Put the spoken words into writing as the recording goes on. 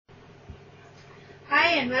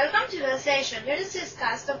and welcome to the session. Let us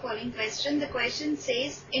discuss the following question. The question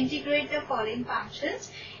says integrate the following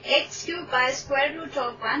functions: x cubed by square root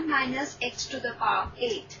of 1 minus x to the power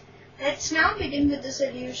 8. Let's now begin with the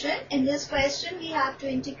solution. In this question we have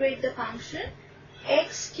to integrate the function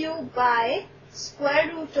x cubed by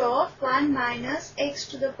square root of 1 minus x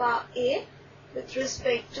to the power 8 with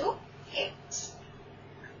respect to x.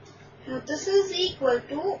 Now this is equal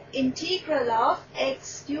to integral of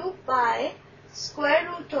x cubed by square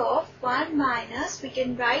root of 1 minus, we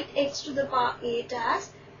can write x to the power 8 as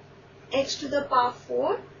x to the power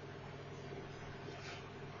 4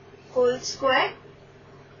 whole square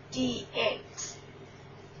dx.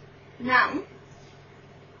 Now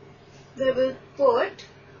we will put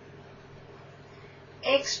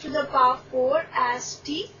x to the power 4 as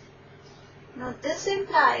t. Now this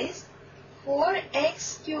implies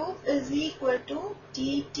 4x cube is equal to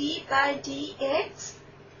dt by dx.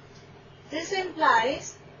 This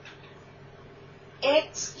implies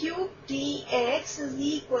x cube dx is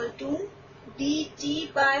equal to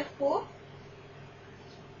dt by 4.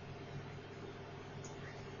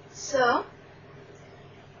 So,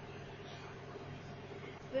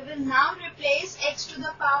 we will now replace x to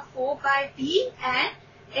the power 4 by t and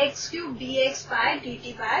x cube dx by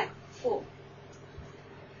dt by 4.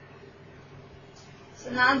 So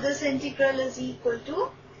now this integral is equal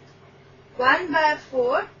to 1 by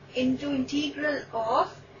 4 into integral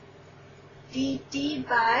of dt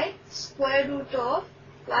by square root of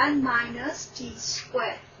 1 minus t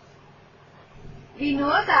square. We know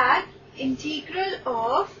that integral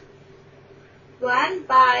of 1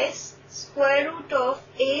 by square root of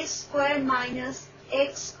a square minus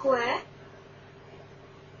x square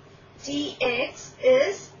dx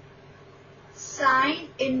is sine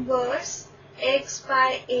inverse x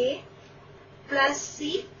by a plus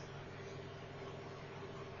c.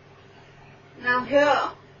 Now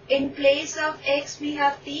here in place of x we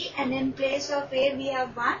have t and in place of a we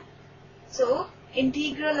have 1. So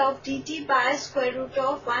integral of dt by square root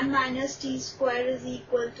of 1 minus t square is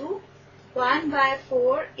equal to 1 by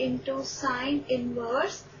 4 into sine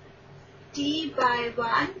inverse t by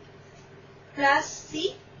 1 plus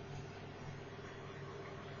c.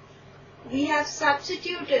 We have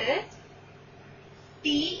substituted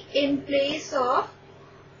t in place of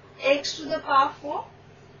x to the power 4.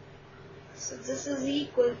 So this is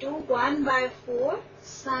equal to 1 by 4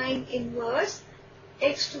 sine inverse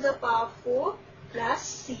x to the power 4 plus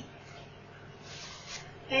c.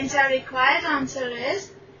 Hence our required answer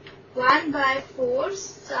is 1 by 4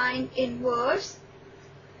 sine inverse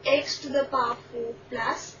x to the power 4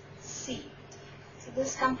 plus c. So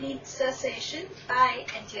this completes the session. Bye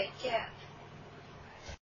and take care.